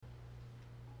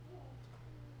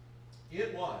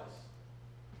it was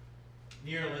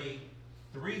nearly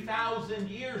 3,000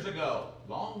 years ago,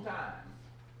 long time,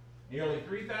 nearly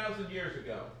 3,000 years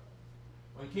ago,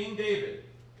 when King David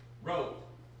wrote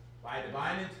by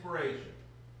divine inspiration,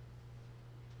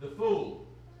 the fool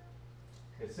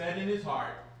had said in his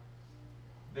heart,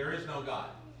 there is no God.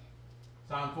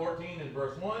 Psalm 14 in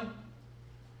verse 1,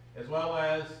 as well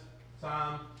as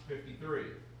Psalm 53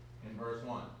 in verse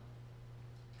 1.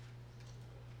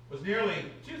 It was nearly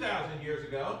 2,000 years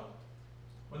ago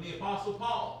when the Apostle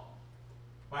Paul,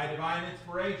 by divine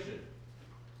inspiration,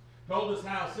 told us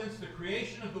how since the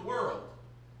creation of the world,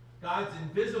 God's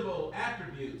invisible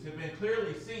attributes have been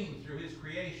clearly seen through his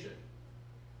creation,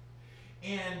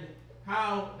 and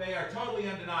how they are totally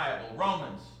undeniable.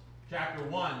 Romans chapter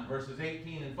 1, verses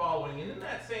 18 and following. And in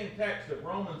that same text of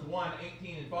Romans 1,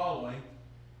 18 and following,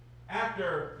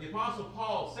 after the Apostle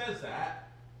Paul says that,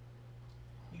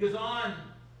 he goes on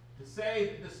to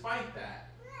say that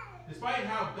despite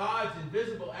how God's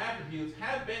invisible attributes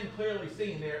have been clearly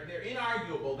seen, they're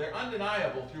inarguable, they're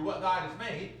undeniable through what God has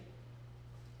made,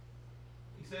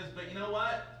 he says, but you know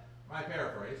what? My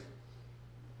paraphrase.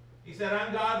 He said,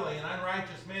 ungodly and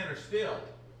unrighteous men are still.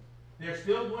 They're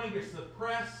still going to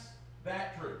suppress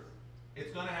that truth.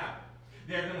 It's going to happen.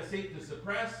 They're going to seek to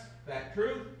suppress that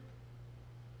truth.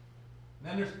 And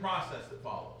then there's a process that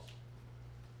follows.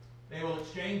 They will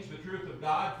exchange the truth of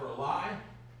God for a lie.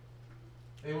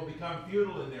 They will become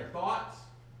futile in their thoughts.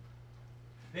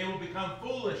 They will become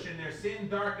foolish in their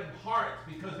sin-darkened hearts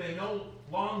because they no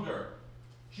longer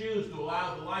choose to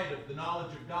allow the light of the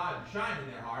knowledge of God to shine in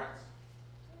their hearts.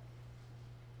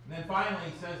 And then finally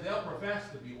he says they'll profess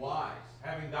to be wise,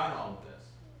 having done all of this.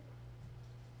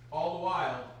 All the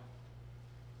while,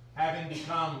 having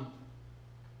become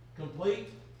complete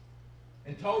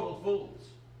and total fools.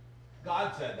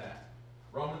 God said that.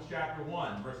 Romans chapter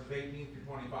 1, verses 18 through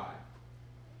 25.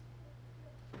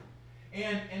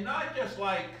 And not just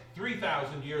like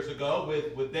 3,000 years ago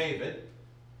with David,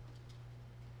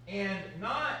 and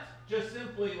not just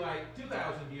simply like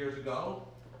 2,000 years ago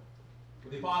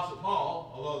with the Apostle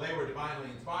Paul, although they were divinely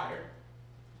inspired,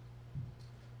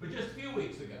 but just a few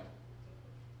weeks ago,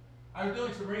 I was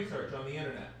doing some research on the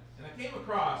internet, and I came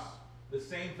across the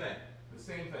same thing.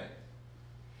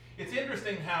 It's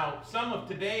interesting how some of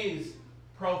today's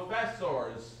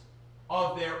professors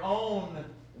of their own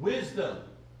wisdom,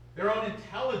 their own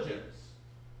intelligence,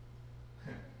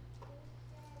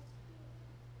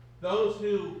 those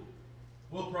who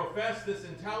will profess this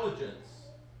intelligence,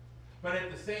 but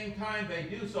at the same time they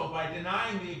do so by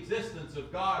denying the existence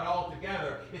of God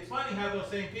altogether. It's funny how those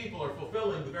same people are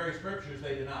fulfilling the very scriptures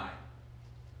they deny,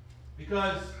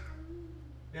 because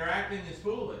they're acting as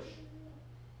foolish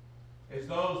as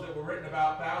those that were written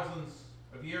about thousands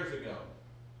of years ago.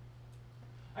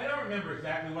 I don't remember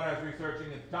exactly what I was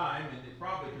researching at the time, and it's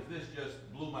probably because this just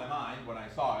blew my mind when I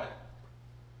saw it.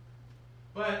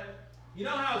 But you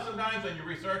know how sometimes when you're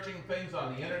researching things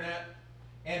on the internet,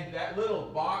 and that little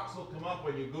box will come up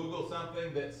when you Google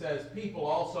something that says people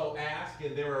also ask,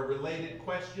 and there are related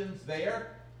questions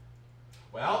there?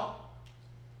 Well,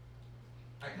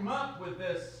 I come up with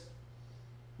this.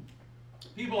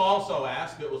 People also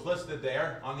ask, it was listed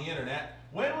there on the internet,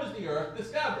 when was the earth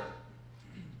discovered?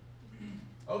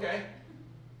 Okay.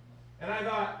 And I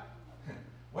thought,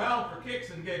 well, for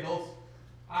kicks and giggles,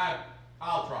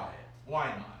 I'll try it. Why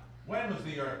not? When was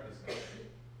the earth discovered?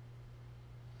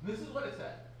 This is what it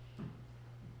said.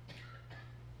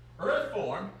 Earth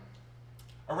formed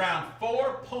around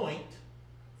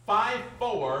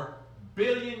 4.54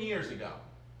 billion years ago.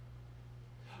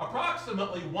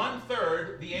 Approximately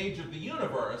 1/3 the age of the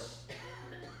universe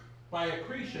by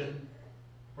accretion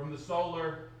from the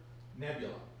solar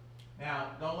nebula.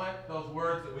 Now, don't let those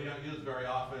words that we don't use very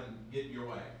often get in your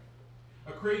way.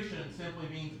 Accretion simply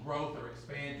means growth or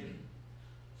expansion.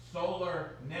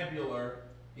 Solar nebular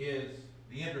is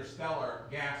the interstellar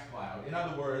gas cloud. In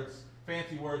other words,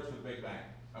 fancy words for the Big Bang.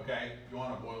 Okay? If you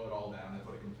want to boil it all down, that's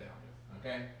what it comes down to.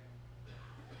 Okay?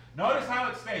 Notice how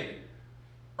it's stated.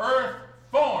 Earth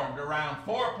formed around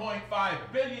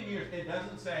 4.5 billion years. It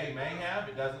doesn't say may have.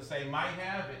 It doesn't say might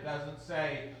have. It doesn't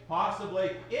say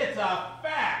possibly. It's a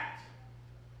fact.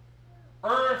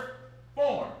 Earth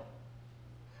formed.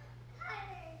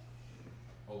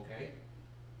 Okay.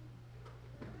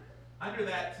 Under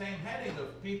that same heading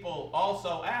of people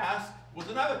also asked was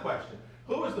another question.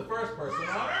 Who was the first person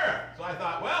on Earth? So I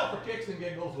thought, well, for kicks and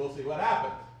giggles, we'll see what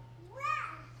happens.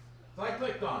 So I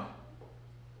clicked on it.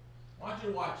 I want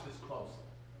you to watch this closely.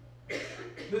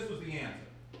 This was the answer.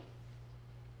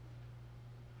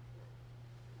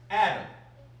 Adam.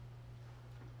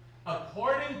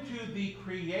 According to the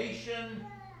creation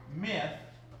myth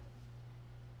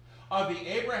of the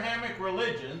Abrahamic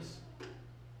religions,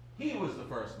 he was the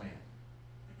first man.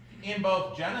 In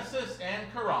both Genesis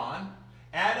and Quran,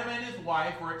 Adam and his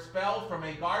wife were expelled from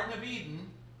a Garden of Eden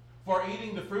for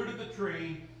eating the fruit of the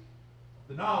tree,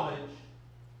 the knowledge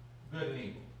of good and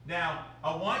evil. Now,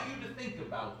 I want you to think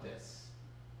about this.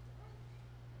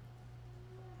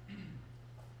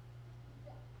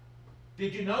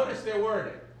 Did you notice their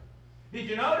wording? Did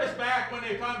you notice back when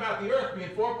they were talking about the earth being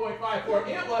 4.54,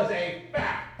 it was a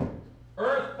fact.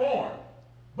 Earth formed.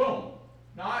 Boom.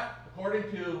 Not according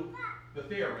to the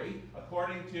theory,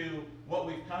 according to what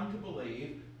we've come to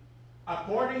believe,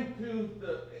 according to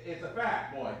it's a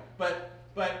fact, boy.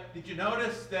 But did you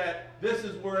notice that this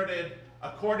is worded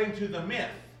according to the myth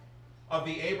of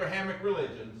the Abrahamic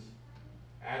religions?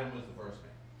 Adam was the first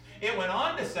man. It went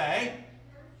on to say,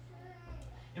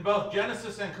 in both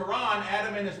Genesis and Quran,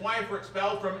 Adam and his wife were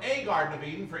expelled from a Garden of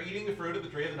Eden for eating the fruit of the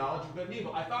tree of the knowledge of good and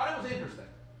evil. I thought it was interesting.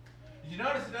 Did you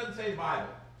notice it doesn't say the Bible?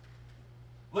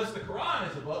 Lists the Quran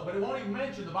as a book, but it won't even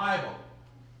mention the Bible.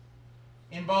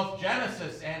 In both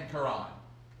Genesis and Quran,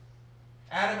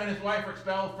 Adam and his wife were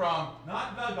expelled from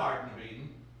not the Garden of Eden,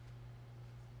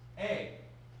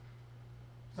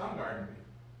 some Garden of Eden.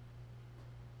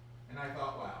 And I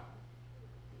thought, wow.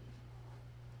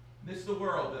 This is the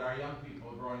world that our young people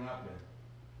are growing up in.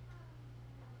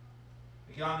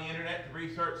 They get on the internet to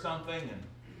research something, and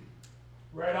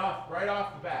right off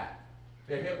the bat,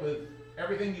 they're hit with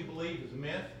everything you believe is a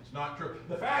myth. It's not true.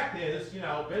 The fact is,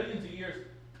 billions of years,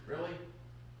 really?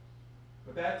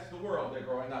 But that's the world they're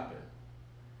growing up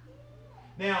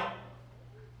in. Now,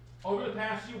 over the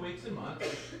past few weeks and months,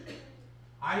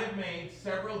 I have made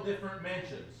several different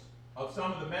mentions of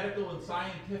some of the medical and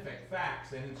scientific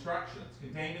facts and instructions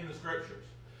contained in the Scriptures.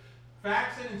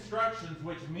 Facts and instructions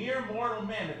which mere mortal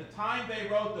men at the time they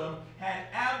wrote them had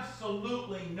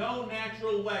absolutely no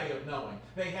natural way of knowing.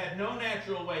 They had no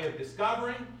natural way of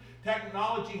discovering.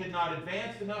 Technology had not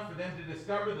advanced enough for them to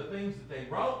discover the things that they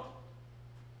wrote.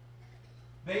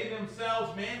 They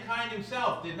themselves, mankind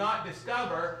himself, did not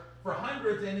discover for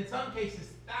hundreds and in some cases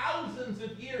thousands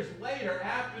of years later,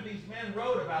 after these men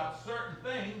wrote about certain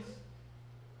things.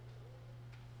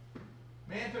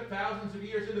 Man took thousands of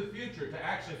years into the future to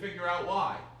actually figure out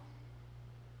why.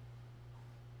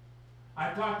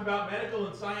 I've talked about medical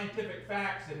and scientific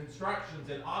facts and instructions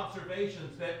and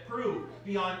observations that prove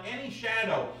beyond any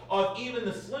shadow of even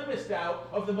the slimmest doubt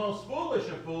of the most foolish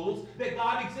of fools that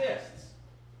God exists.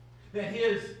 That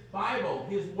His Bible,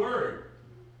 His Word,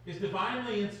 is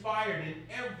divinely inspired in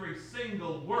every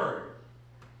single word.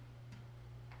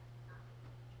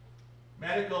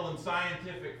 Medical and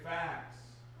scientific facts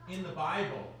in the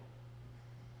Bible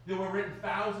that were written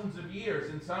thousands of years,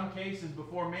 in some cases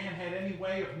before man had any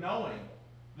way of knowing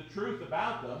the truth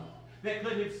about them, that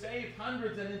could have saved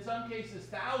hundreds and in some cases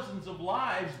thousands of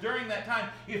lives during that time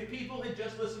if people had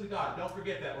just listened to God. Don't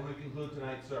forget that when we conclude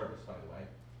tonight's service, by the way.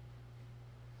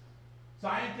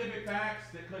 Scientific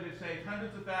facts that could have saved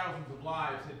hundreds of thousands of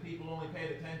lives had people only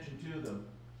paid attention to them.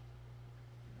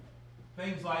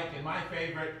 Things like, and my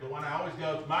favorite, the one I always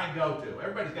go to, my go-to.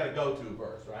 Everybody's got a go-to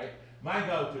verse, right? My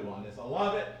go-to on this. I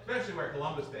love it, especially where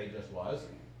Columbus Day just was.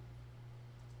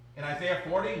 In Isaiah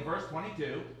 40 and verse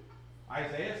 22,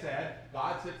 Isaiah said,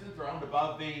 God sits enthroned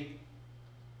above the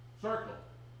circle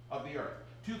of the earth.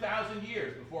 2,000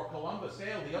 years before Columbus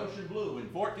sailed the ocean blue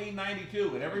in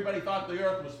 1492, and everybody thought the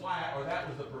earth was flat, or that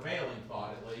was the prevailing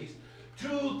thought at least.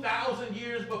 2,000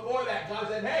 years before that, God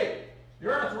said, hey, the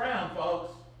earth's round,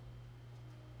 folks.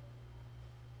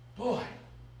 Boy,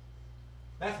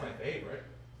 that's my favorite.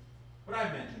 But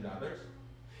I've mentioned others.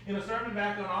 In a sermon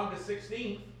back on August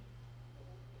 16th,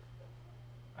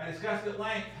 I discussed at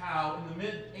length how in the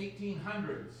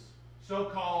mid-1800s,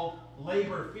 so-called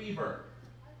labor fever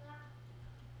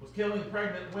was killing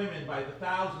pregnant women by the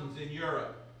thousands in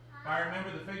Europe. If I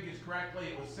remember the figures correctly,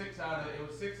 it was six out of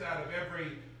every.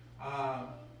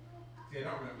 See, I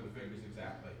don't remember the figures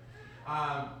exactly,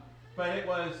 but it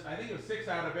was. I think it was 6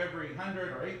 out of every 100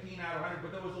 or 18 out of 100.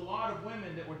 But there was a lot of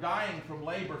women that were dying from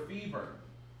labor fever.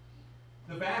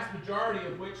 The vast majority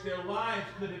of which their lives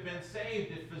could have been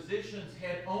saved if physicians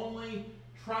had only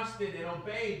trusted and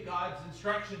obeyed God's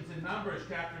instructions in Numbers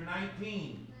chapter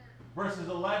 19. Verses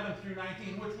 11 through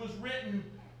 19, which was written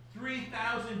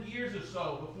 3,000 years or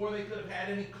so before they could have had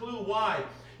any clue why.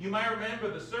 You might remember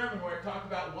the sermon where it talked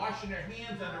about washing their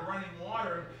hands under running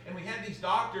water, and we had these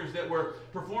doctors that were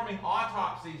performing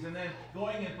autopsies and then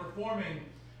going and performing,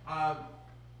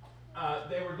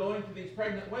 they were going to these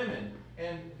pregnant women,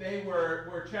 and they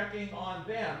were checking on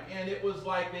them, and it was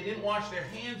like they didn't wash their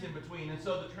hands in between, and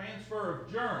so the transfer of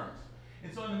germs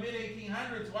And so in the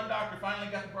mid-1800s, one doctor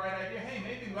finally got the bright idea, hey,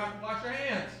 maybe we have to wash our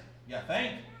hands. You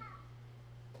think?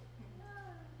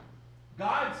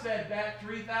 God said that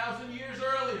 3,000 years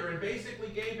earlier and basically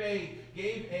gave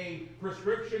a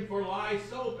prescription for lye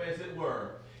soap, as it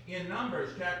were. In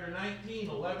Numbers chapter 19,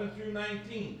 11 through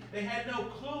 19. They had no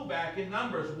clue back in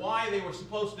Numbers why they were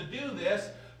supposed to do this.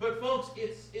 But folks,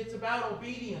 it's about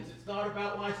obedience. It's not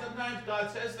about why. Sometimes God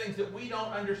says things that we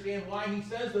don't understand why he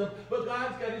says them, but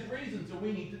God's got his reasons, and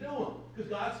we need to do them.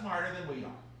 Because God's smarter than we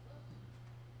are.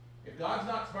 If God's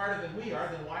not smarter than we are,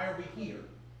 then why are we here?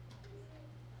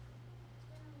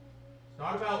 It's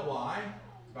not about why,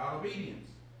 it's about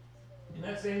obedience. In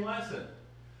that same lesson,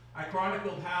 I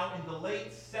chronicled how in the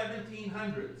late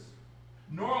 1700s,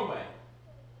 Norway,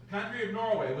 the country of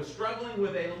Norway, was struggling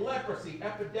with a leprosy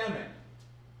epidemic.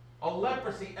 A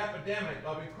leprosy epidemic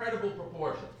of incredible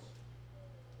proportions.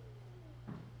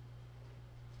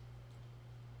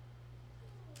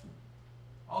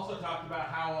 Also talked about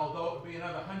how, although it would be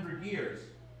another 100 years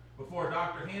before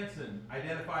Dr. Hansen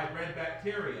identified red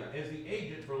bacteria as the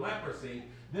agent for leprosy,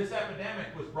 this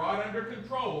epidemic was brought under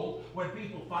control when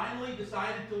people finally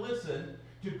decided to listen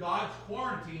to God's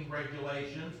quarantine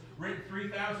regulations written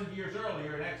 3,000 years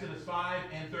earlier in Exodus 5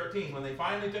 and 13, when they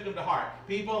finally took them to heart.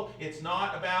 People, it's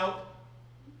not about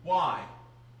why.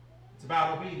 It's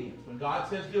about obedience. When God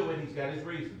says do it, he's got his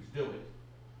reasons. Do it.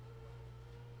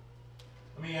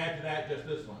 Let me add to that just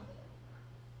this one.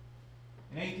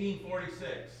 In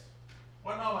 1846,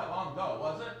 wasn't all that long ago,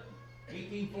 was it?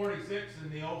 1846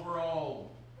 in the overall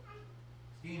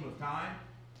scheme of time,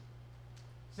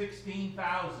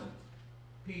 16,000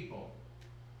 people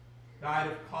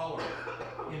died of cholera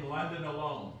in London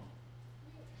alone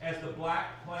as the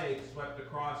Black Plague swept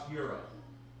across Europe.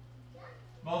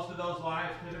 Most of those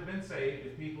lives could have been saved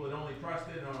if people had only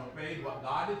trusted and obeyed what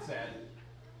God had said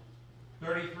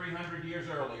 3,300 years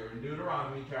earlier in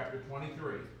Deuteronomy chapter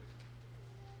 23,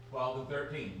 12 and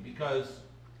 13. Because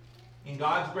in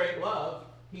God's great love,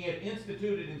 he had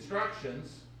instituted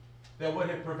instructions that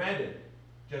would have prevented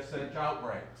just such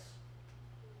outbreaks.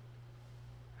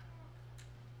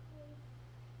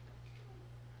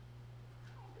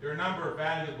 There are a number of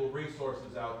valuable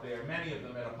resources out there, many of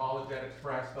them at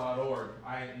apologeticspress.org.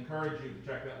 I encourage you to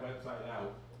check that website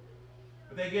out.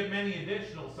 But they give many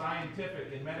additional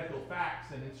scientific and medical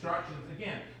facts and instructions,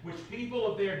 again, which people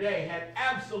of their day had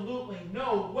absolutely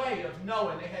no way of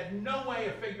knowing. They had no way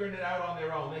of figuring it out on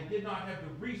their own. They did not have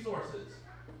the resources.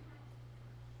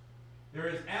 There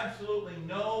is absolutely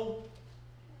no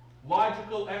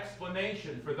logical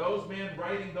explanation for those men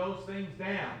writing those things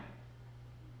down,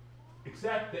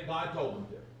 except that God told them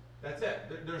to. That's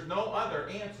it. There's no other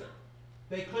answer.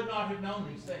 They could not have known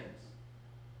these things.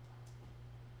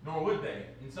 Nor would they,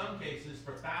 in some cases,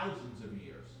 for thousands of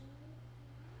years.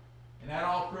 And that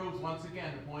all proves, once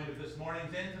again, the point of this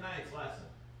morning's and tonight's lesson.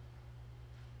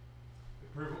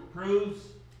 It proves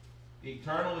the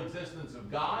eternal existence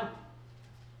of God,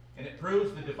 and it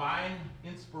proves the divine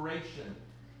inspiration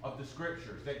of the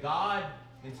Scriptures, that God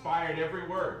inspired every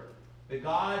word, that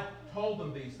God told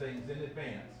them these things in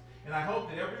advance. And I hope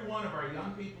that every one of our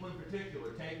young people in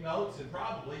particular take notes, and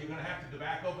probably you're going to have to go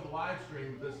back over the live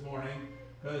stream this morning,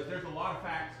 because there's a lot of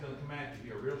facts going to come at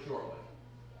you here real shortly.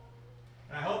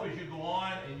 And I hope as you go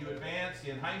on and you advance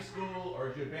in high school, or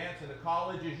as you advance into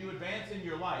college, as you advance in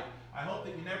your life, I hope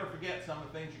that you never forget some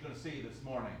of the things you're going to see this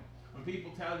morning. When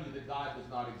people tell you that God does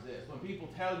not exist, when people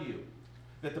tell you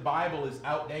that the Bible is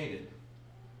outdated,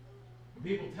 when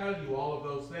people tell you all of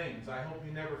those things, I hope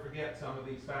you never forget some of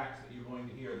these facts that you're going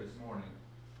to hear this morning.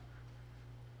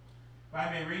 If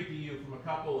I may read to you from a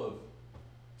couple of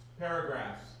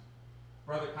paragraphs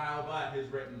Brother Kyle Butt has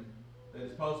written, that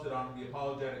is posted on the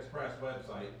Apologetics Press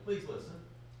website. Please listen.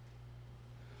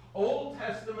 Old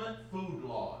Testament food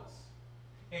laws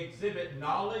exhibit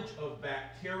knowledge of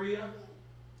bacteria,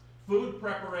 food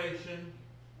preparation,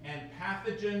 and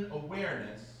pathogen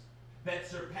awareness that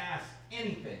surpass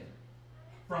anything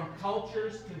from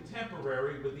cultures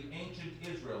contemporary with the ancient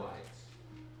Israelites.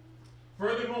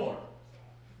 Furthermore,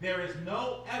 there is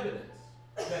no evidence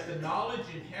that the knowledge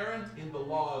inherent in the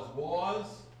laws was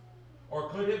or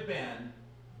could have been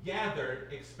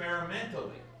gathered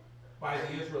experimentally by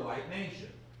the Israelite nation.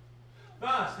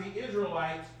 Thus, the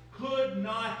Israelites could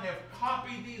not have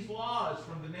copied these laws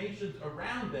from the nations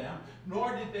around them,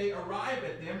 nor did they arrive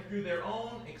at them through their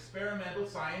own experimental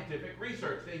scientific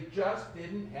research. They just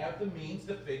didn't have the means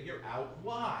to figure out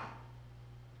why.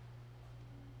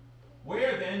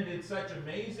 Where then did such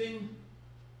amazingly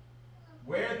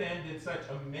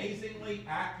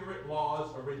accurate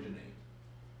laws originate?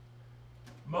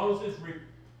 Moses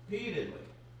repeatedly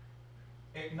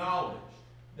acknowledged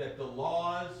that the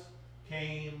laws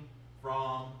came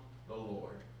from the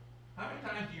Lord. How many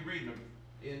times do you read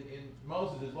in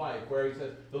Moses' life where he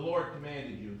says, the Lord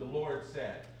commanded you, the Lord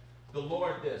said, the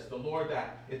Lord this, the Lord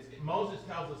that? Moses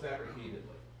tells us that repeatedly.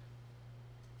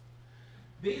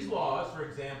 These laws, for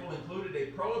example, included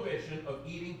a prohibition of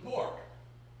eating pork,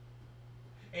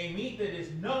 a meat that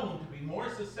is known to be more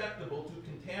susceptible to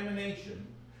contamination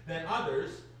than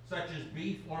others, such as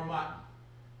beef or mutton.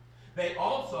 They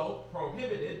also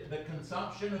prohibited the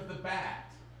consumption of the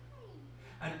bat,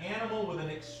 an animal with an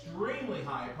extremely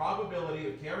high probability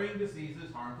of carrying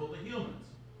diseases harmful to humans.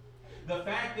 The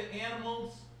fact that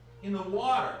animals in the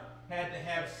water had to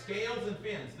have scales and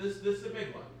fins, this is a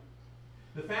big one.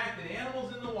 The fact that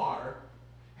animals in the water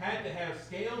had to have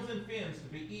scales and fins to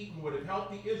be eaten would have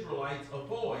helped the Israelites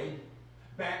avoid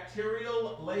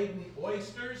bacterial-laden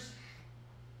oysters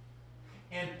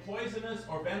and poisonous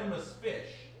or venomous fish,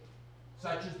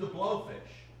 such as the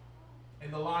blowfish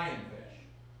and the lionfish.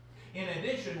 In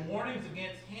addition, warnings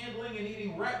against handling and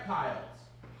eating reptiles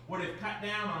would have cut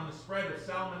down on the spread of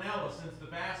salmonella, since the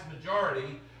vast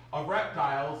majority of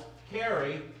reptiles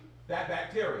carry that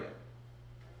bacteria.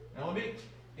 Now let me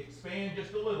expand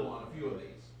just a little on a few of these.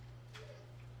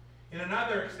 In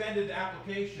another extended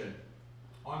application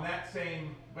on that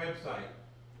same website,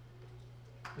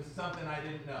 this is something I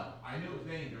didn't know. I knew it was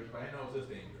dangerous, but I didn't know it was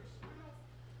this dangerous.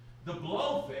 The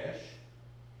blowfish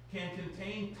can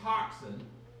contain toxin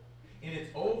in its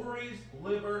ovaries,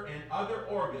 liver, and other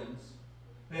organs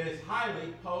that is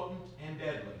highly potent and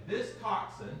deadly. This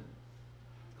toxin,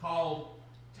 called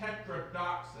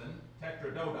tetrodotoxin, I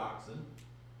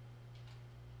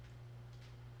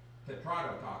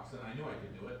knew I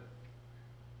could do it.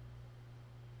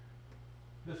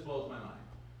 This blows my mind.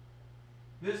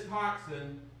 This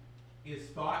toxin is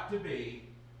thought to be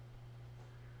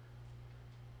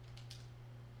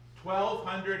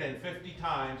 1,250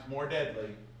 times more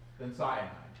deadly than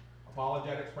cyanide.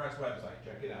 Apologetics Press website,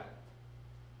 check it out.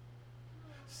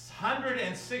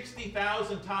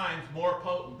 160,000 times more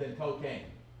potent than cocaine.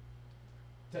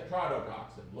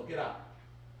 Tetrodotoxin, look it up.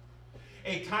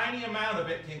 A tiny amount of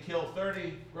it can kill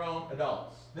 30 grown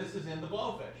adults. This is in the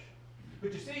blowfish.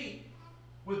 But you see,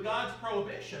 with God's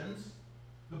prohibitions,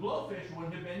 the blowfish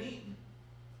wouldn't have been eaten.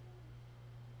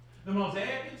 The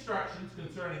Mosaic instructions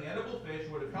concerning edible fish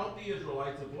would have helped the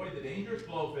Israelites avoid the dangerous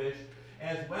blowfish,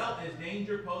 as well as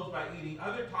danger posed by eating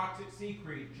other toxic sea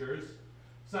creatures,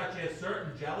 such as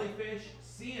certain jellyfish,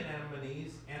 sea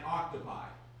anemones, and octopi.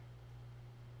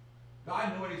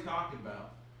 God knew what he's talking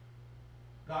about.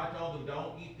 God told them,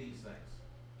 don't eat these things.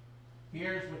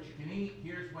 Here's what you can eat,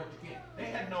 here's what you can't. They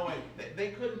had no way.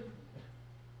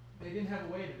 They didn't have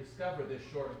a way to discover this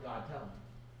short of God telling them.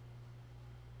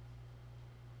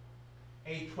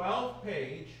 A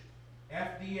 12-page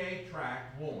FDA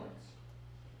tract warns,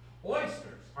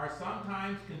 oysters are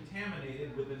sometimes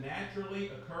contaminated with the naturally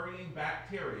occurring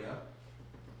bacteria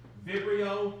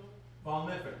Vibrio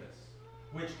vulnificus,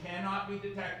 which cannot be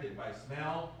detected by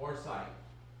smell or sight.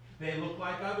 They look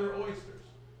like other oysters.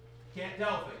 Can't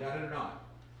tell if they got it or not.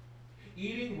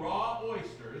 Eating raw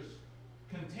oysters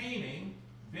containing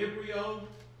Vibrio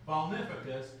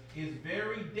vulnificus is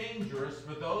very dangerous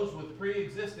for those with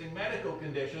pre-existing medical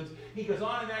conditions. He goes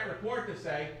on in that report to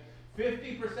say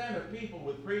 50% of people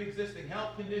with pre-existing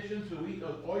health conditions who eat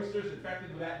those oysters infected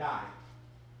with that die.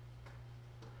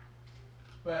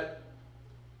 But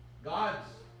God's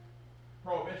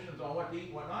prohibitions on what to eat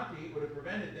and what not to eat would have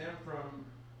prevented them from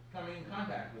coming in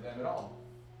contact with them at all.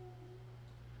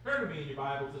 Turn to me in your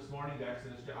Bibles this morning to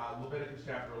Leviticus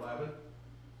chapter 11,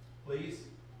 please.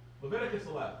 Leviticus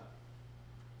 11.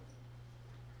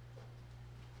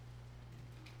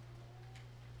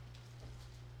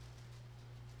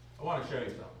 I want to show you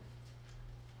something.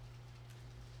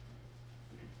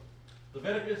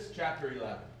 Leviticus chapter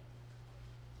 11.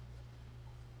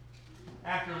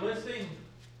 After listing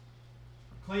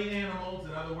clean animals,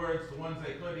 in other words, the ones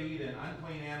they could eat, and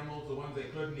unclean animals, the ones they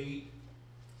couldn't eat,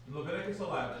 in Leviticus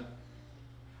 11,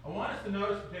 I want us to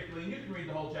notice particularly, and you can read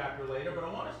the whole chapter later, but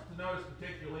I want us to notice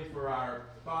particularly for our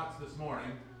thoughts this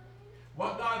morning,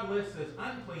 what God lists as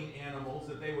unclean animals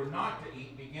that they were not to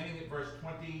eat, beginning at verse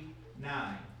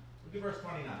 29. Look at verse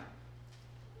 29.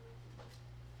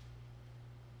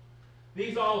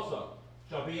 These also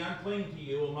shall be unclean to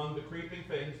you among the creeping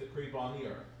things that creep on the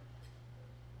earth: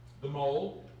 the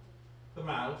mole, the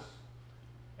mouse,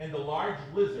 and the large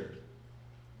lizard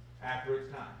after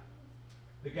its time,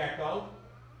 the gecko,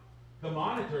 the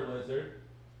monitor lizard,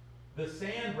 the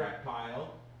sand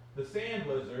reptile, the sand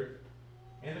lizard,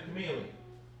 and the chameleon.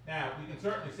 Now, you can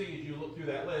certainly see as you look through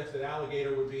that list that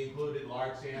alligator would be included,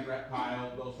 large sand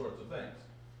reptile, those sorts of things.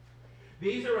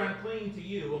 These are unclean to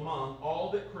you among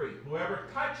all that creep. Whoever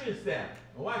touches them,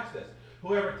 now watch this,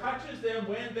 whoever touches them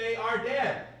when they are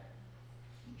dead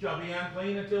shall be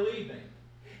unclean until evening.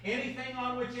 Anything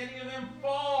on which any of them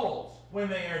falls when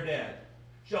they are dead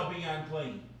shall be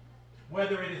unclean.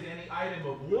 Whether it is any item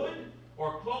of wood,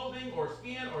 or clothing, or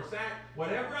skin, or sack,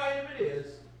 whatever item it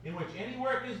is in which any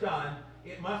work is done,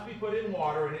 it must be put in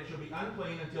water, and it shall be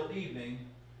unclean until evening.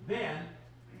 Then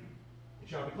it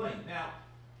shall be clean. Now,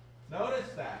 notice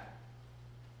that.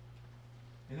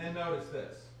 And then notice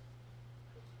this.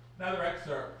 Another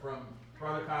excerpt from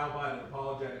Brother Kyle Budd at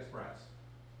Apologetics Press.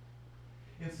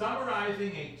 In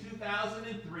summarizing a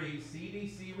 2003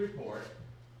 CDC report,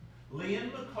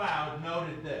 Leon McLeod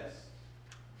noted this: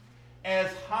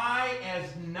 as high as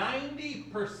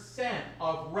 90%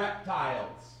 of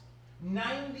reptiles,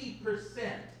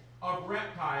 90% of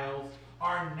reptiles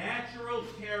are natural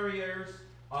carriers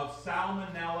of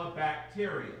Salmonella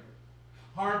bacteria,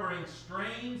 harboring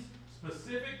strains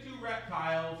specific to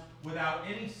reptiles without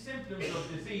any symptoms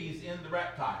of disease in the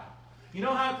reptile. You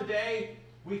know how today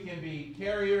we can be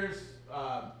carriers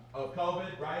of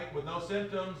COVID, right, with no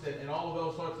symptoms and all of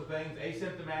those sorts of things,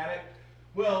 asymptomatic?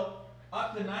 Well,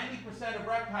 up to 90% of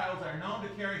reptiles are known to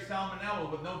carry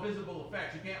salmonella with no visible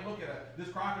effects. You can't look at this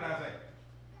crocodile and say,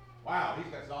 wow,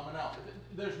 he's got salmonella.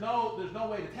 There's no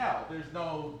way to tell. There's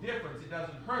no difference. It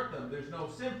doesn't hurt them. There's no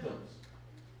symptoms.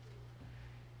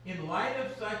 In light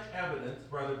of such evidence,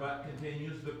 Brother Butt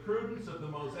continues, the prudence of the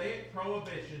Mosaic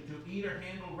prohibition to eat or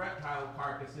handle reptile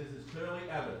carcasses is clearly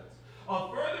evidence.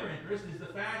 Of further interest is the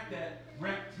fact that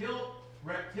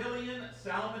reptilian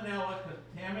salmonella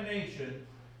contamination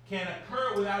can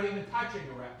occur without even touching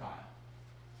a reptile.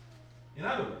 In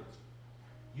other words,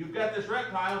 you've got this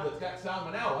reptile that's got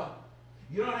salmonella.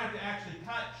 You don't have to actually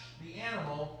touch the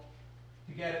animal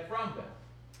to get it from them.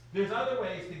 There's other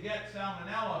ways to get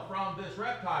salmonella from this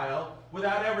reptile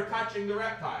without ever touching the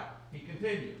reptile. He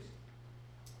continues.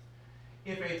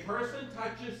 If a person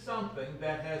touches something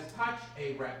that has touched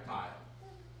a reptile,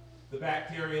 the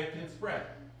bacteria can spread.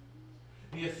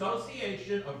 The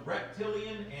Association of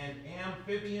Reptilian and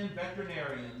Amphibian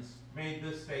Veterinarians made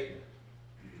this statement: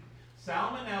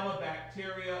 Salmonella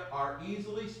bacteria are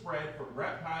easily spread from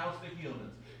reptiles to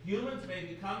humans. Humans may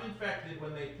become infected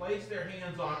when they place their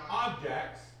hands on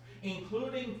objects,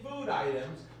 including food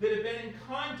items, that have been in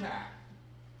contact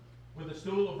with the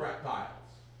stool of reptiles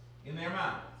in their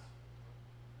mouths.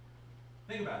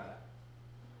 Think about that.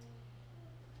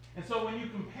 And so when you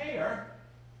compare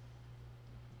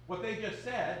what they just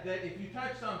said, that if you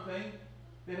touch something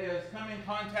that has come in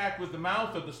contact with the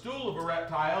mouth or the stool of a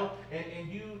reptile,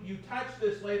 and you touch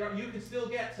this later on, you can still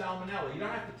get salmonella. You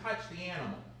don't have to touch the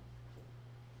animal.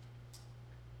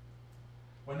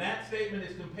 When that statement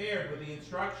is compared with the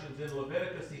instructions in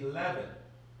Leviticus 11,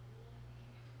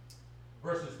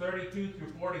 verses 32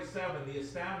 through 47, the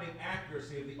astounding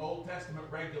accuracy of the Old Testament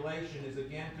regulation is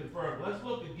again confirmed. Let's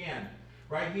look again,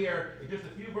 right here, in just a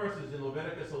few verses in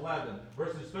Leviticus 11,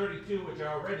 verses 32, which I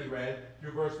already read,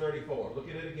 through verse 34. Look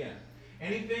at it again.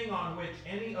 Anything on which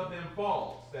any of them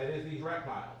falls, that is, these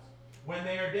reptiles, when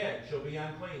they are dead, shall be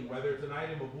unclean, whether it's an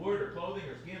item of wood or clothing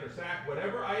or skin or sack,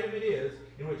 whatever item it is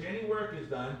in which any work is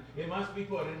done, it must be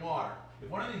put in water. If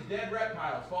one of these dead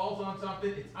reptiles falls on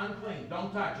something, it's unclean.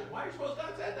 Don't touch it. Why do you suppose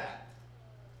God said that?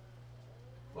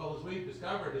 Well, as we've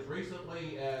discovered as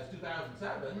recently as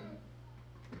 2007,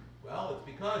 well, it's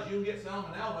because you can get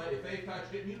salmonella if they've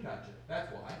touched it and you touch it.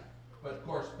 That's why. But of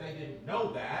course, they didn't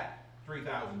know that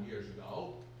 3,000 years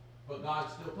ago, but God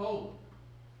still told them.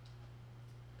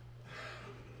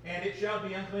 And it shall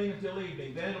be unclean until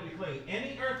evening, then it will be clean.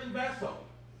 Any earthen vessel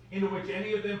into which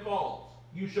any of them falls,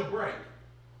 you shall break.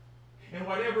 And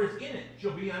whatever is in it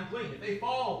shall be unclean. If they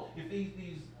fall, if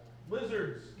these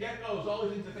lizards, geckos, all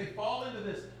these things, if they fall into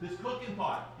this cooking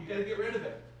pot, you got to get rid of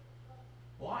it.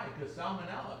 Why? Because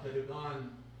salmonella could have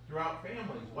gone throughout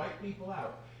families, wipe people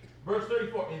out. Verse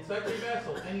 34, in such a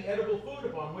vessel, any edible food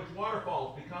upon which water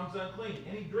falls becomes unclean.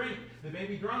 Any drink that may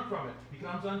be drunk from it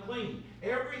becomes unclean.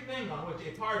 Everything on which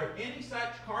a part of any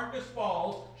such carcass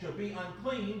falls shall be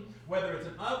unclean. Whether it's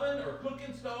an oven or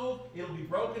cooking stove, it'll be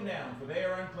broken down, for they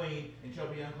are unclean and shall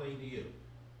be unclean to you.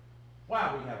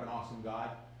 Wow, we have an awesome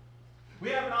God. We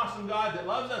have an awesome God that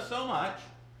loves us so much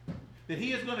that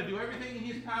He is going to do everything in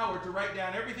His power to write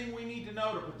down everything we need to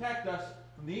know to protect us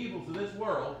from the evils of this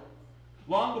world,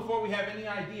 long before we have any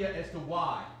idea as to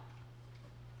why.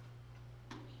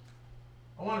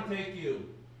 I want to take you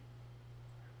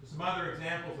to some other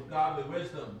examples of godly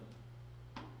wisdom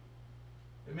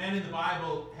The men in the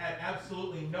Bible had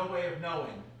absolutely no way of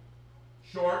knowing,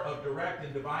 short of direct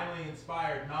and divinely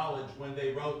inspired knowledge when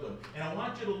they wrote them. And I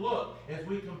want you to look as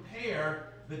we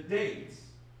compare the dates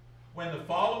when the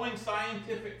following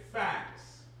scientific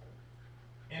facts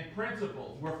and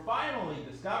principles were finally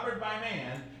discovered by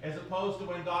man, as opposed to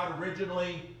when God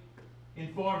originally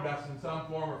informed us in some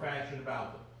form or fashion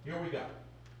about them. Here we go.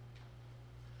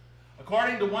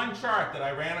 According to one chart that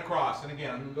I ran across, and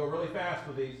again, I'm going to go really fast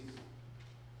with these.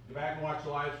 Go back and watch the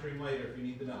live stream later if you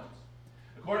need the notes.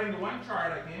 According to one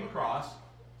chart I came across,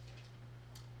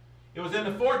 it was in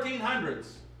the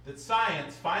 1400s that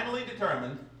science finally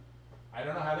determined, I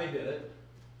don't know how they did it,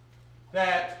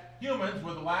 that humans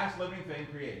were the last living thing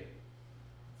created.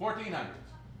 1400s.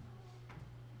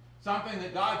 Something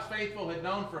that God's faithful had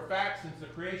known for a fact since the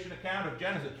creation account of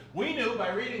Genesis. We knew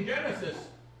by reading Genesis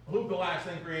who the last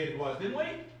thing created was, didn't we?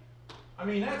 I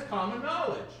mean, that's common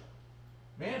knowledge.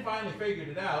 Man finally figured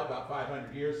it out about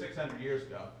 500 years, 600 years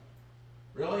ago.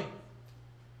 Really?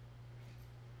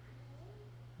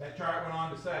 That chart went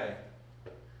on to say,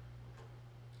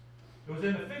 it was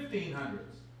in the 1500s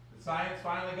that science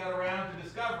finally got around to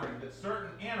discovering that certain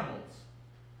animals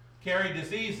carry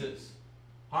diseases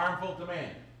harmful to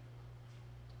man.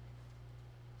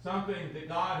 Something that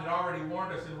God had already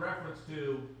warned us in reference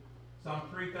to some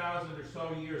 3,000 or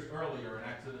so years earlier in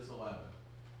Exodus 11.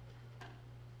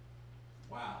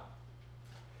 Wow.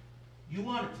 You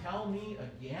want to tell me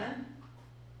again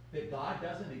that God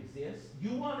doesn't exist?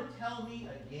 You want to tell me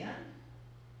again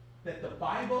that the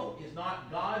Bible is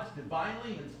not God's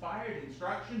divinely inspired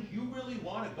instructions? You really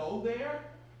want to go there?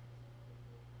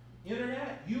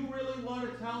 Internet, you really want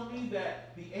to tell me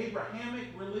that the Abrahamic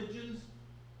religions,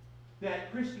 that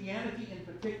Christianity in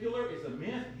particular is a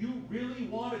myth? You really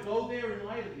want to go there in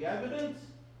light of the evidence?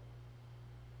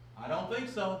 I don't think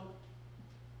so.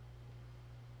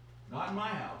 Not in my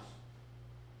house.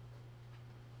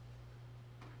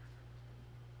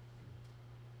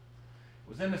 It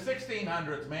was in the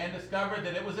 1600s man discovered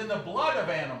that it was in the blood of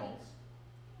animals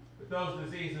that those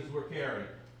diseases were carried.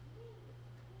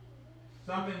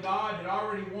 Something God had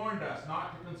already warned us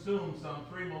not to consume some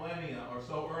 3 millennia or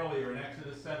so earlier in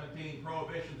Exodus 17.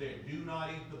 Prohibitions there. Do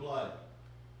not eat the blood.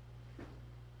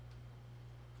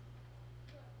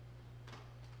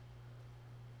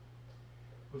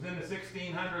 It was in the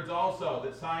 1600s also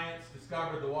that science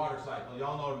discovered the water cycle.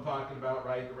 Y'all know what I'm talking about,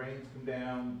 right? The rains come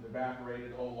down, the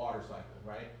evaporated, whole water cycle,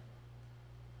 right?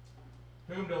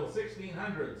 It took until the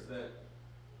 1600s that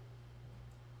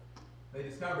they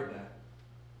discovered that.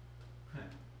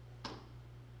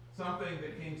 Something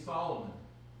that King Solomon,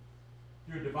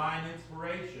 through divine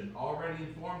inspiration, already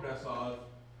informed us of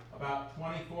about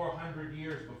 2,400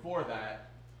 years before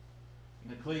that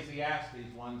in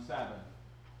Ecclesiastes 1:7.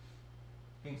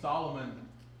 King Solomon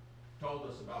told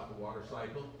us about the water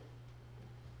cycle,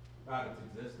 about its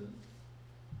existence.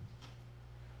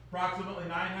 Approximately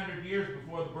 900 years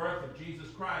before the birth of Jesus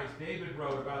Christ, David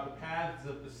wrote about the paths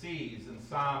of the seas in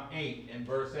Psalm 8 and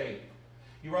verse 8.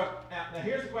 He wrote, now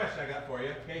here's the question I got for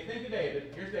you. Okay, think of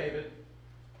David. Here's David,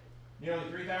 nearly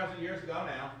 3,000 years ago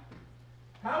now.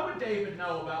 How would David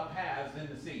know about paths in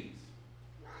the seas?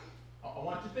 I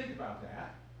want you to think about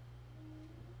that.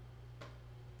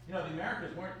 You know, the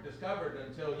Americas weren't discovered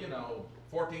until,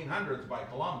 1400s by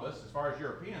Columbus, as far as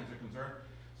Europeans are concerned.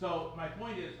 So my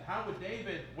point is, how would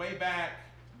David, way back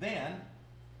then,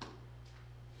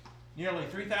 nearly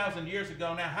 3,000 years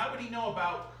ago now, how would he know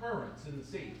about currents in the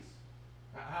seas?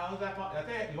 How is that possible?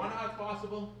 You want to know how it's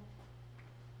possible?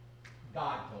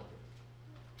 God told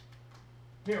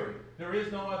it. Period. There is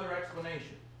no other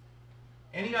explanation.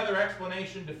 Any other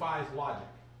explanation defies logic.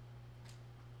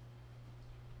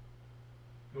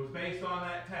 It was based on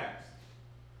that text,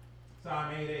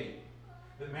 Psalm 8:8,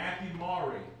 that Matthew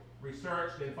Maury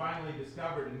researched and finally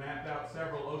discovered and mapped out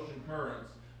several ocean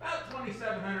currents about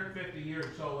 2,750 years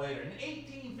or so later. In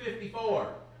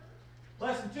 1854,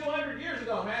 less than 200 years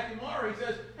ago, Matthew Maury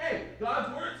says, hey,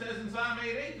 God's word says in Psalm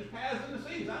 8:8, there's paths in the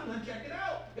seas. I'm going to check it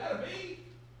out. Gotta be.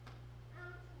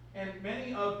 And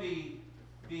many of the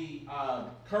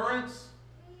currents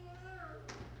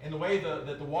and the way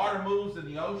that the water moves in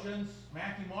the oceans,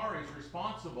 Matthew Maury is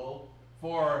responsible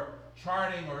for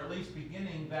charting, or at least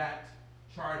beginning that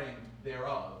charting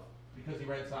thereof, because he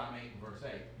read Psalm 8 and verse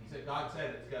 8. He said, God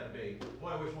said it's got to be. Boy,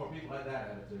 I wish more people had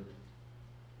that attitude.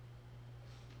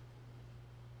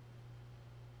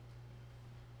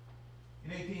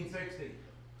 In 1860, it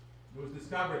was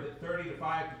discovered that 30 to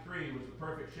 5 to 3 was the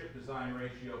perfect ship design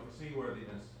ratio for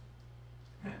seaworthiness.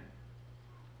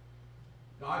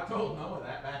 God told Noah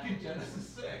that back in Genesis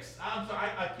 6. I'm sorry,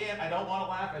 I don't want to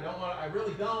laugh. I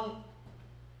really don't.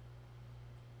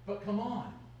 But come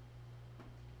on.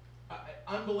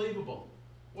 Unbelievable.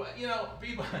 Well, you know,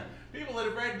 people that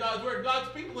have read God's Word, God's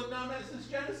people have known that since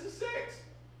Genesis 6.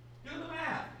 Do the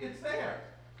math. It's there.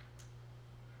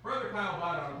 Brother Kyle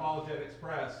Bott on Apologetics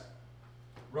Press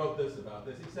wrote this about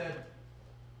this. He said,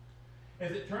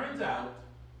 as it turns out,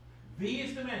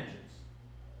 these dimensions,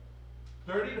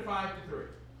 30 to 5 to 3,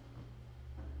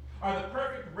 are the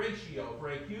perfect ratio for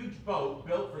a huge boat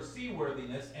built for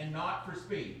seaworthiness and not for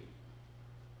speed.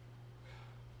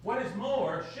 What is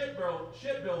more,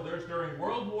 shipbuilders during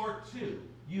World War II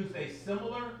used a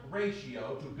similar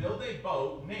ratio to build a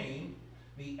boat named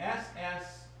the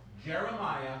SS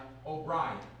Jeremiah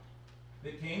O'Brien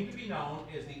that came to be known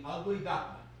as the Ugly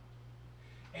Duckling,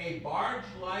 a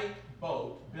barge-like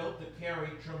boat built to carry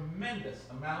tremendous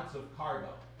amounts of cargo.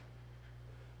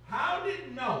 How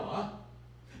did Noah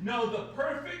know the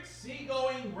perfect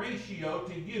seagoing ratio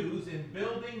to use in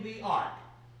building the ark?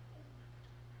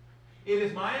 It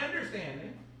is my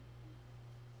understanding,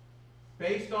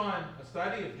 based on a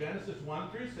study of Genesis 1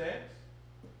 through 6,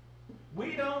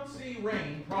 we don't see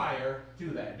rain prior to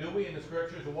that, do we? In the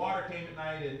scriptures, the water came at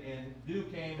night and dew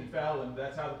came and fell, and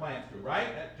that's how the plants grew, right?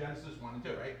 At Genesis 1 and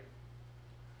 2, right?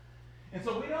 And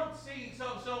so we don't see,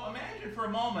 so imagine for a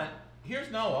moment,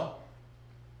 here's Noah,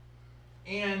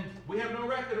 and we have no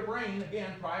record of rain,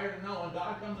 again, prior to Noah, and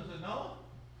God comes and says, Noah,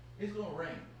 it's going to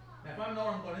rain. Now, if I'm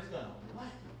Noah, I'm going, it's going to what?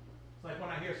 It's like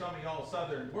when I hear some of y'all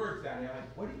southern words down here,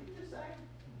 like, what did you just say?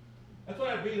 That's what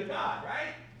I'd be to God,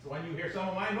 right? So when you hear some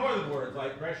of my northern words,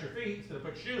 like brush your feet instead of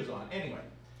put shoes on. Anyway.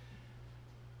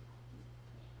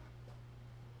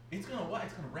 It's going to what?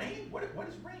 It's going to rain? What is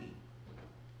rain?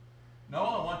 No,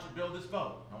 I want you to build this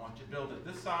boat. I want you to build it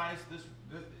this size, this.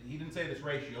 He didn't say this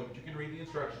ratio, but you can read the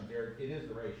instructions there. It is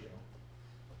the ratio.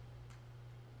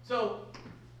 So,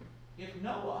 if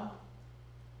Noah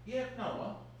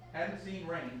hadn't seen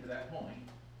rain to that point,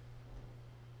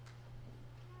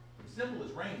 as simple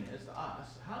as rain is to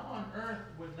us, how on earth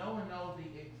would Noah know the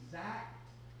exact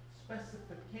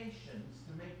specifications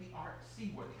to make the ark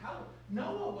seaworthy?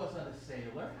 Noah wasn't a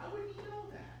sailor. How would he know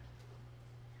that?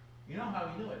 You know how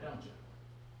he knew it, don't you?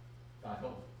 God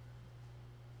told him.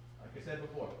 Like I said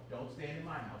before, don't stand in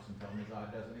my house and tell me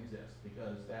God doesn't exist,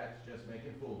 because that's just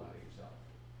making a fool out of yourself.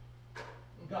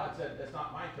 God said, that's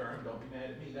not my term, don't be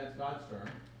mad at me, that's God's term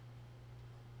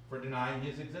for denying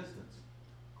his existence.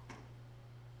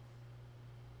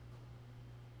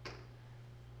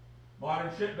 Modern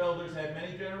shipbuilders had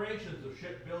many generations of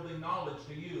shipbuilding knowledge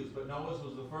to use, but Noah's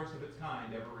was the first of its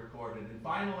kind ever recorded. And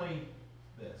finally,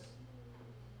 this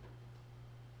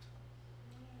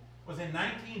was in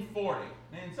 1940.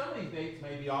 And some of these dates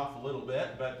may be off a little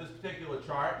bit, but this particular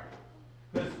chart,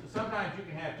 because sometimes you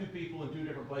can have two people in two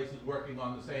different places working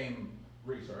on the same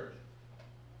research,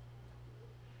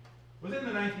 was in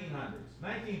the 1900s,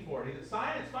 1940, that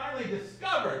science finally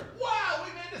discovered, wow,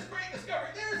 we made this great discovery.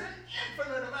 There's an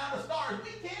infinite amount of stars. We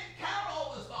can't count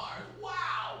all the stars.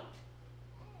 Wow.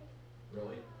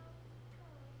 Really?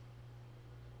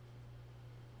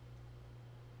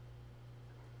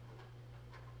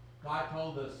 God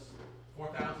told us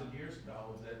 4,000 years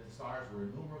ago that the stars were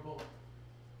innumerable.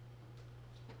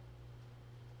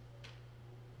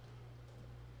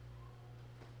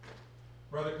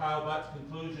 Brother Kyle Butt's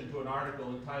conclusion to an article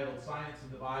entitled Science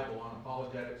in the Bible on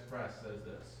Apologetics Press says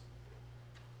this: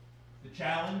 the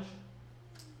challenge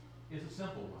is a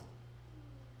simple one.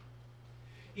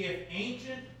 If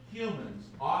ancient humans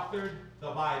authored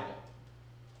the Bible,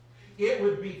 it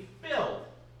would be filled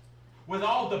with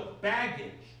all the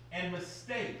baggage and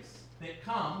mistakes that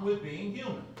come with being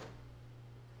human.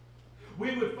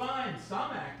 We would find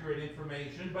some accurate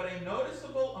information, but a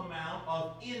noticeable amount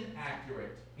of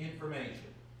inaccurate information.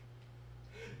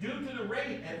 Due to the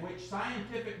rate at which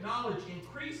scientific knowledge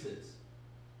increases,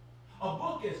 a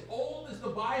book as old as the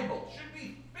Bible should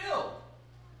be filled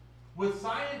with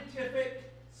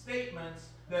scientific statements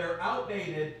that are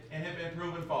outdated and have been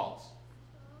proven false.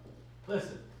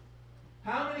 Listen,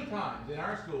 how many times in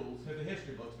our schools have the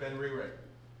history books been rewritten?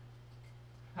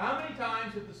 How many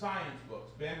times have the science books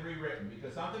been rewritten?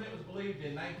 Because something that was believed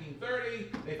in 1930,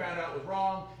 they found out was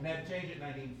wrong and had to change it in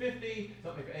 1950.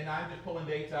 And I'm just pulling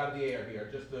dates out of the air here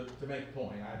just to make a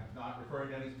point. I'm not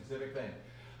referring to any specific thing.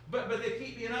 But they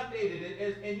keep being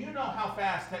updated. And you know how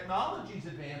fast technology's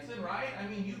advancing, right? I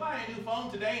mean, you buy a new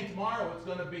phone today and tomorrow it's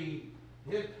going to be...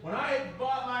 When I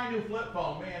bought my new flip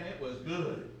phone, man, it was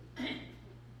good. I'm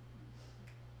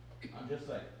just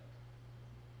saying.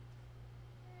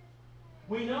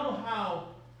 We know how,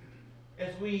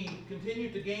 as we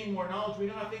continue to gain more knowledge, we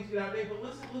know how things get outdated. But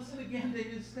listen again to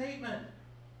his statement.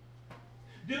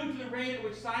 Due to the rate at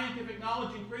which scientific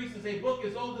knowledge increases, a book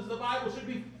as old as the Bible should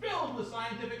be filled with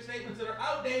scientific statements that are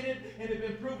outdated and have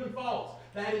been proven false.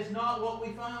 That is not what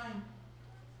we find.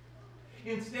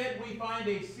 Instead, we find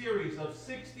a series of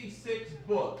 66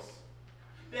 books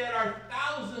that are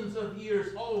thousands of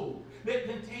years old, that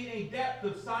contain a depth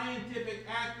of scientific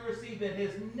accuracy that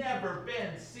has never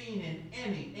been seen in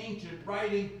any ancient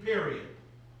writing, period.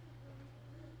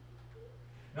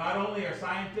 Not only are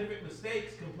scientific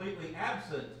mistakes completely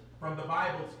absent from the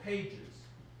Bible's pages,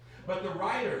 but the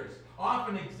writers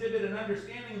often exhibit an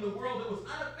understanding of the world that was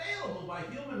unavailable by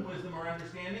human wisdom or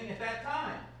understanding at that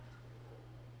time.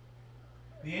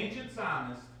 The ancient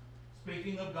psalmist,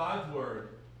 speaking of God's word,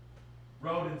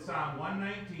 wrote in Psalm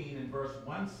 119 and verse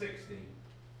 160,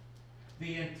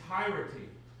 "The entirety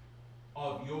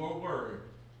of your word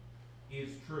is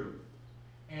truth,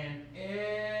 and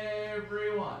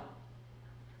every one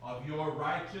of your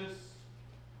righteous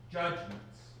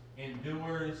judgments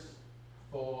endures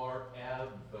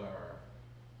forever."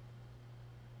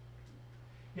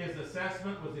 His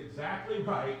assessment was exactly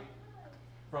right,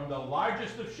 from the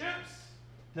largest of ships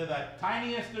to the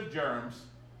tiniest of germs.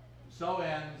 So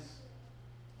ends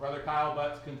Brother Kyle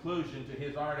Butt's conclusion to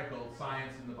his article,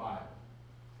 Science in the Bible.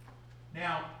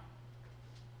 Now,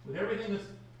 with everything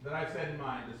that I've said in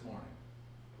mind this morning,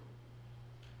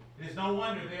 it is no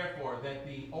wonder, therefore, that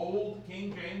the old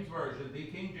King James Version, the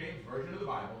King James Version of the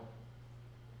Bible,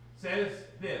 says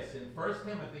this in 1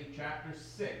 Timothy chapter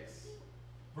 6,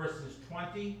 verses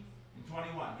 20 and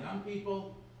 21. Young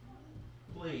people,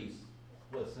 please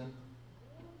listen.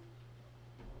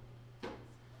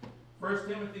 1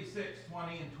 Timothy 6,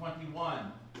 20 and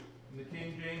 21 in the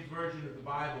King James Version of the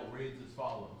Bible reads as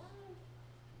follows.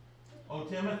 "O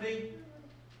Timothy,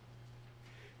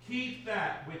 keep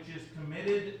that which is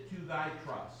committed to thy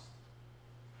trust,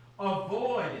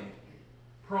 avoiding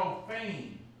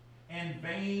profane and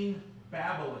vain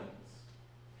babblings,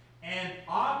 and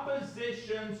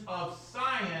oppositions of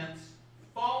science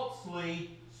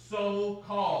falsely so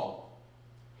called,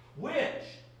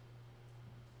 which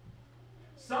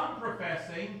some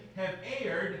professing have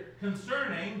erred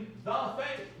concerning the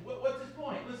faith." What's his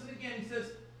point? Listen again. He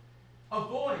says,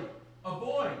 avoid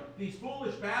these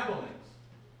foolish babblings.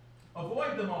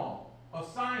 Avoid them all, of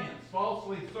science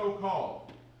falsely so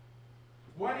called.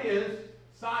 What is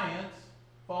science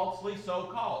falsely so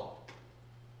called?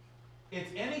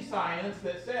 It's any science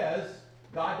that says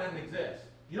God doesn't exist.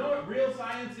 You know what real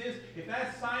science is? If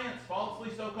that's science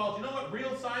falsely so called, you know what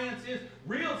real science is?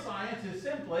 Real science is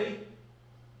simply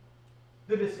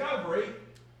the discovery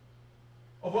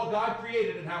of what God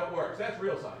created and how it works. That's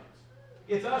real science.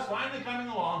 It's us finally coming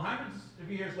along hundreds of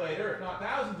years later, if not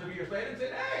thousands of years later, and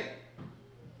saying, "Hey,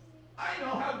 I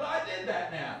know how God did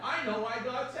that now. I know why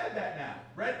God said that now.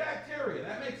 Red bacteria,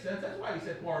 that makes sense. That's why he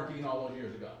said quarantine all those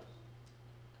years ago."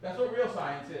 That's what real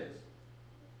science is.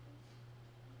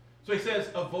 So he says,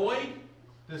 avoid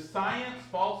the science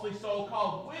falsely so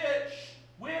called,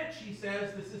 which, he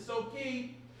says, this is so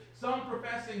key, some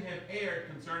professing have erred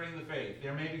concerning the faith.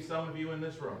 There may be some of you in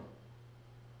this room.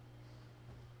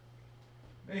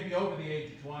 Maybe over the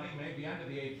age of 20, maybe under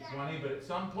the age of 20, but at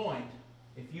some point,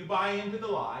 if you buy into the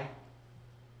lie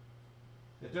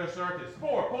that this earth is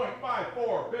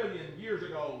 4.54 billion years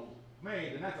ago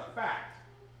made, and that's a fact.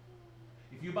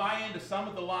 If you buy into some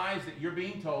of the lies that you're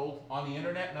being told on the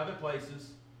internet and other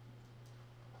places,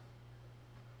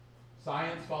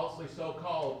 science falsely so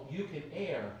called, you can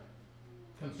err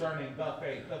concerning the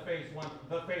faith. The faith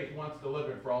once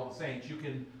delivered for all the saints. You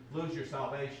can lose your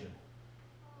salvation.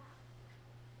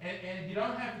 And you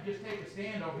don't have to just take a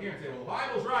stand over here and say, "Well, the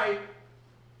Bible's right."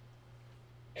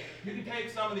 You can take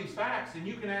some of these facts and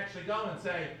you can actually go and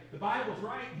say, "The Bible's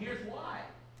right, and here's why."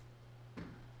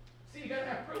 See, you got to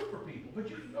have proof for people. But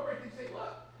you can go right there and say,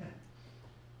 "Look,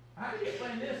 how do you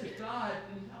explain this if God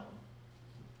didn't tell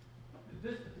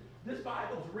them? This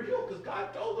Bible's real because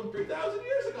God told them 3,000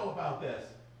 years ago about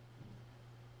this."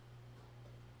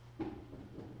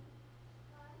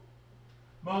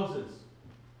 Moses,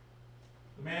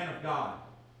 the man of God,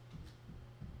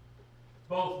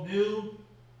 both knew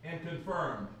and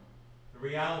confirmed the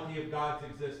reality of God's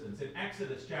existence. In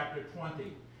Exodus chapter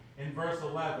 20, in verse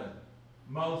 11,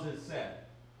 Moses said,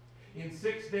 "In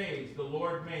 6 days the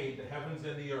Lord made the heavens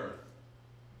and the earth,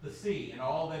 the sea, and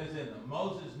all that is in them."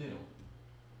 Moses knew.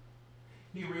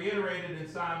 He reiterated in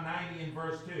Psalm 90 in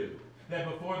verse 2, that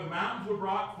before the mountains were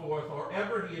brought forth, or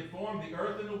ever he had formed the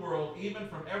earth and the world, even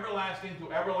from everlasting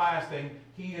to everlasting,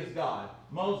 he is God.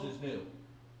 Moses knew.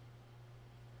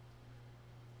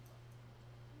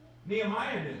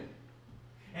 Nehemiah knew,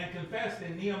 and confessed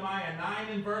in Nehemiah 9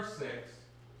 and verse 6,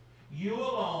 You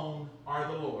alone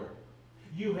are the Lord.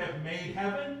 You have made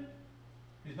heaven.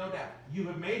 There's no doubt. You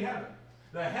have made heaven,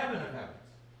 the heaven of heavens,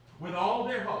 with all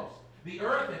their hosts, the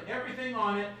earth and everything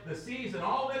on it, the seas and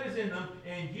all that is in them,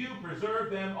 and you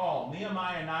preserve them all.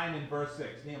 Nehemiah 9 and verse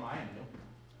 6. Nehemiah knew.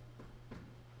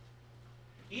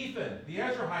 Ethan, the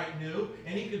Ezrahite, knew,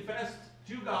 and he confessed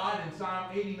to God in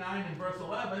Psalm 89 and verse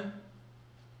 11,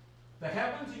 the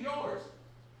heavens are yours.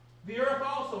 The earth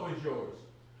also is yours.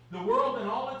 The world and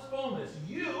all its fullness.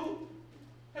 You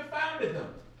have founded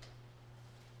them.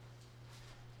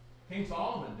 King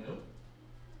Solomon knew.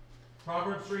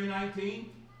 Proverbs 3:19,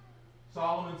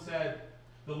 Solomon said,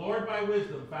 the Lord by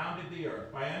wisdom founded the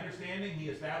earth. By understanding he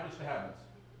established the heavens.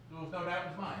 There was no doubt in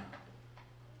his mind.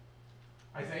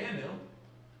 Isaiah knew.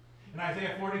 In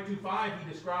Isaiah 42:5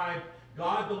 he described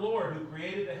God the Lord, who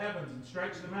created the heavens and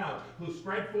stretched them out, who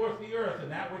spread forth the earth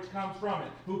and that which comes from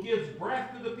it, who gives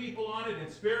breath to the people on it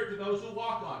and spirit to those who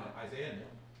walk on it. Isaiah knew.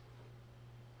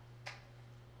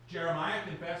 Jeremiah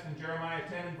confessed in Jeremiah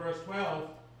 10 and verse 12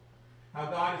 how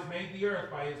God has made the earth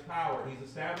by his power. He's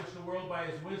established the world by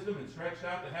his wisdom and stretched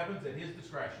out the heavens at his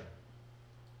discretion.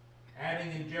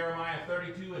 Adding in Jeremiah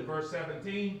 32 and verse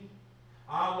 17,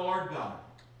 Ah, Lord God,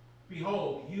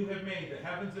 behold, you have made the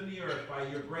heavens and the earth by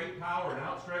your great power and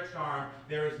outstretched arm.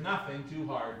 There is nothing too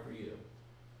hard for you.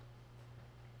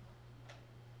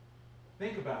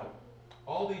 Think about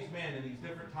all these men in these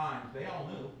different times. They all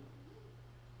knew.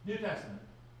 New Testament.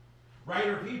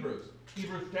 Writer of Hebrews,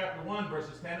 Hebrews chapter 1,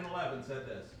 verses 10 and 11 said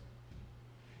this.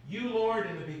 You, Lord,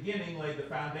 in the beginning laid the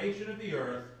foundation of the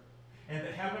earth, and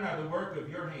the heaven are the work of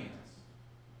your hands.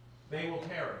 They will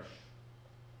perish,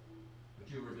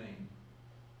 but you remain.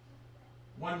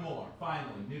 One more,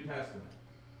 finally, New Testament.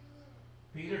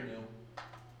 Peter knew.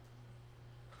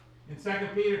 In 2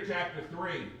 Peter chapter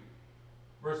 3,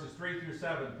 verses 3 through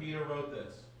 7, Peter wrote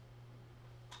this.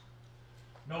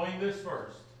 Knowing this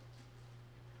first,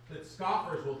 that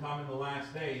scoffers will come in the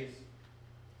last days,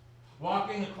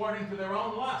 walking according to their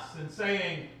own lusts, and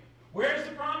saying, where's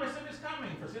the promise of his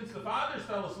coming? For since the fathers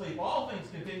fell asleep, all things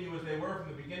continue as they were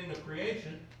from the beginning of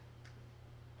creation.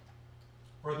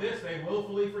 For this they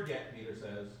willfully forget, Peter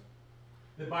says,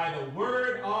 that by the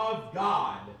word of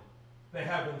God the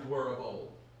heavens were of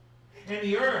old, and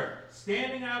the earth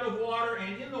standing out of water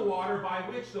and in the water, by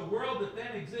which the world that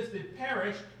then existed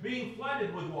perished, being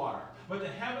flooded with water. But the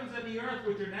heavens and the earth,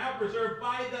 which are now preserved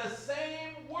by the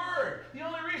same word. The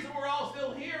only reason we're all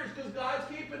still here is because God's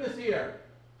keeping us here.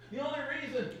 The only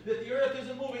reason that the earth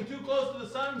isn't moving too close to the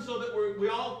sun so that we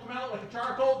all come out like a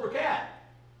charcoal briquette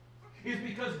is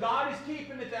because God is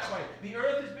keeping it that way. The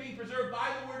earth is being preserved by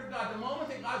the word of God. The moment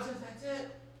that God says, that's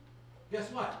it, guess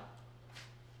what?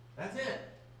 That's it.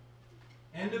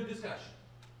 End of discussion.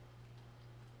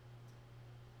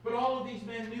 But all of these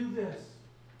men knew this.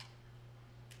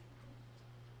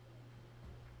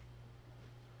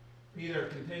 Peter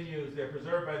continues, they're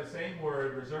preserved by the same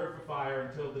word, reserved for fire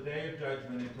until the day of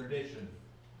judgment and perdition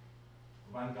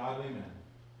of ungodly men.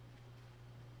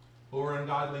 Who are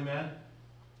ungodly men?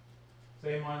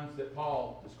 Same ones that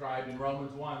Paul described in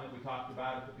Romans 1 that we talked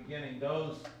about at the beginning.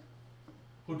 Those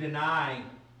who deny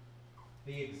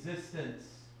the existence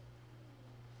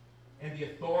and the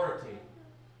authority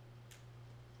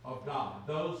of God.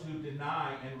 Those who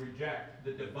deny and reject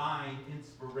the divine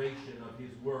inspiration of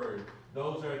his word.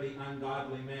 Those are the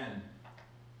ungodly men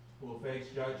who will face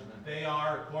judgment. They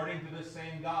are according to this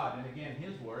same God. And again,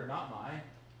 his word, not mine.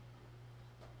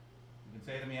 You can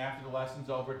say to me after the lesson's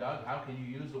over, Doug, how can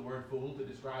you use the word fool to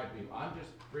describe people? I'm just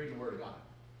reading the word of God.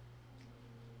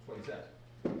 That's what he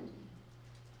says.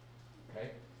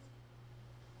 Okay?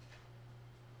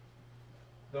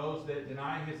 Those that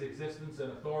deny his existence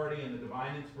and authority and the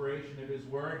divine inspiration of his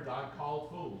word, God called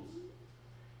fools.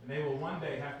 And they will one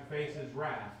day have to face his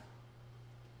wrath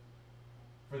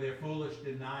for their foolish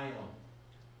denial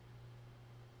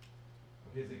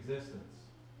of his existence,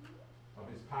 of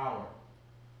his power,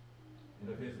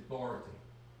 and of his authority.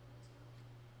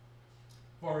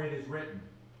 For it is written,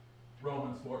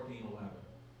 Romans 14:11,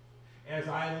 as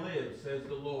I live, says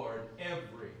the Lord,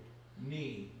 every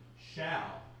knee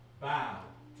shall bow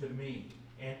to me,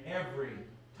 and every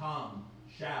tongue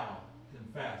shall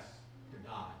confess to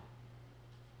God.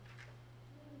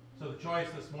 So the choice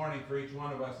this morning for each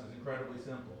one of us is incredibly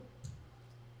simple.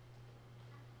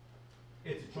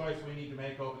 It's a choice we need to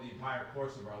make over the entire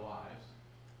course of our lives.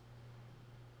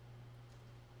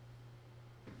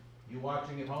 You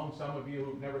watching at home, some of you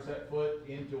who've never set foot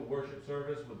into a worship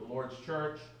service with the Lord's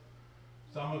church,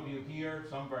 some of you here,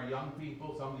 some of our young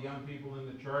people, some of the young people in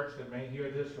the church that may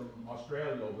hear this from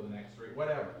Australia over the next 3,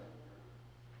 whatever.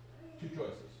 2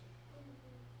 choices.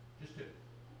 Just 2.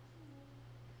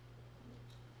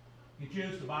 You can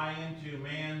choose to buy into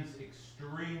man's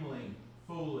extremely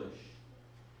foolish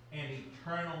and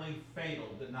eternally fatal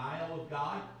denial of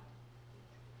God.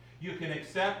 You can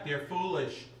accept their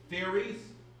foolish theories,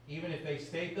 even if they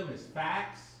state them as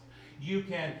facts. You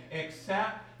can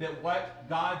accept that what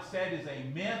God said is a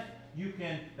myth.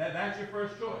 That's your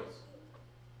first choice.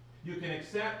 You can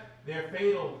accept their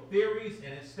fatal theories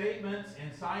and its statements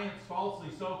and science falsely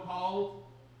so-called,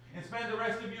 and spend the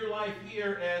rest of your life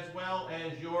here as well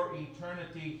as your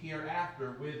eternity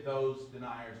hereafter with those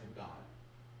deniers of God.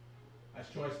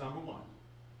 That's choice number one.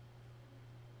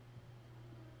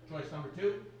 Choice number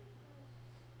two.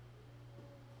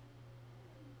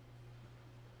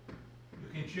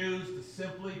 You can choose to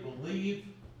simply believe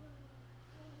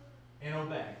and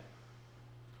obey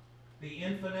the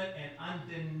infinite and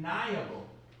undeniable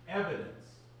evidence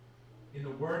in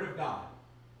the Word of God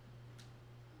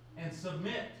and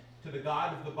submit to the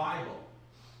God of the Bible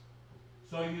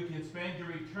so you can spend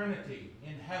your eternity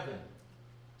in heaven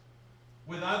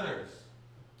with others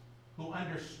who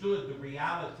understood the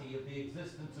reality of the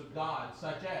existence of God,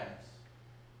 such as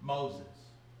Moses,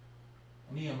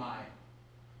 Nehemiah,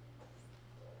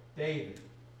 David,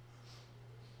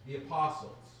 the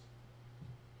apostles,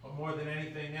 but more than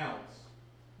anything else,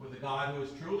 with a God who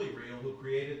is truly real, who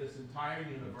created this entire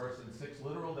universe in 6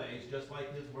 literal days, just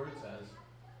like His Word says.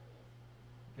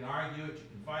 You can argue it, you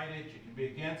can fight it, you can be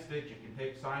against it, you can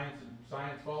take science and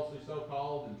science falsely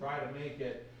so-called and try to make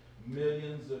it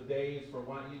millions of days for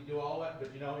one. You do all that, but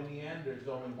in the end, there's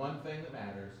only one thing that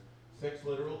matters. 6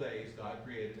 literal days God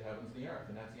created the heavens and the earth,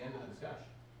 and that's the end of the discussion.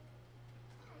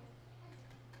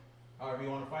 However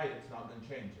you want to fight it, it's not going to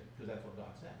change it, because that's what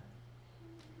God said.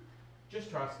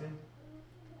 Just trust Him.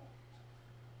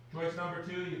 Choice number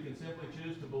two, you can simply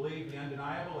choose to believe the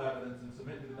undeniable evidence and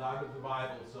submit to the God of the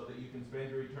Bible so that you can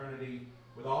spend your eternity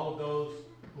with all of those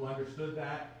who understood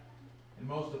that, and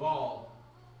most of all,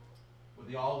 with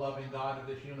the all-loving God of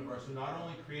this universe, who not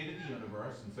only created the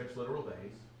universe in 6 literal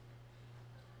days,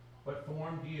 but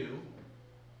formed you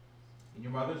in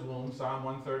your mother's womb, Psalm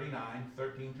 139,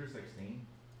 13 through 16.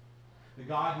 The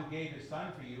God who gave His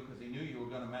Son for you because He knew you were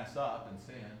going to mess up and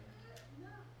sin.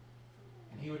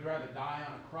 And He would rather die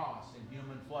on a cross in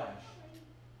human flesh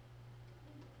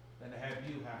than to have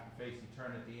you have to face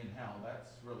eternity in hell.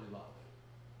 That's really love.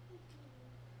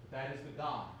 But that is the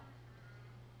God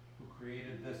who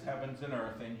created this heavens and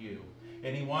earth and you.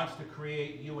 And He wants to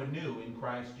create you anew in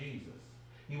Christ Jesus.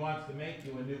 He wants to make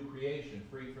you a new creation,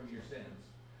 free from your sins.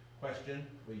 Question,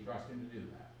 will you trust Him to do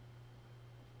that?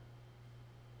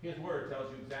 His Word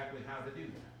tells you exactly how to do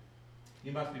that.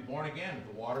 You must be born again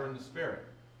with the water and the Spirit.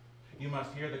 You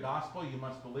must hear the gospel. You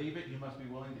must believe it. You must be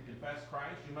willing to confess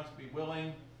Christ. You must be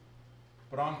willing to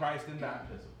put on Christ in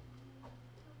baptism.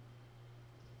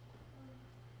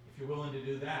 If you're willing to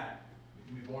do that,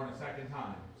 you can be born a second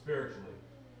time, spiritually,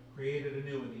 created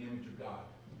anew in the image of God.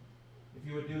 If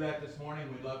you would do that this morning,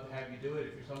 we'd love to have you do it.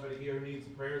 If you're somebody here who needs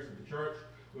the prayers of the church,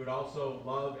 we would also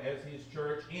love, as His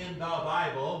church in the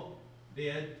Bible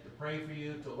did, to pray for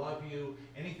you, to love you,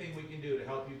 anything we can do to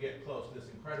help you get close to this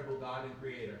incredible God and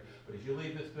Creator. But as you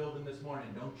leave this building this morning,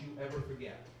 don't you ever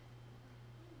forget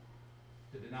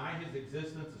to deny His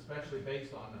existence, especially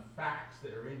based on the facts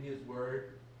that are in His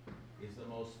Word, is the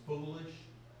most foolish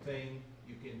thing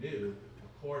you can do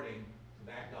according to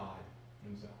that God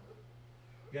Himself.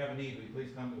 If you have a need, will you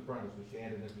please come to the front as we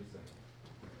stand and as we sing.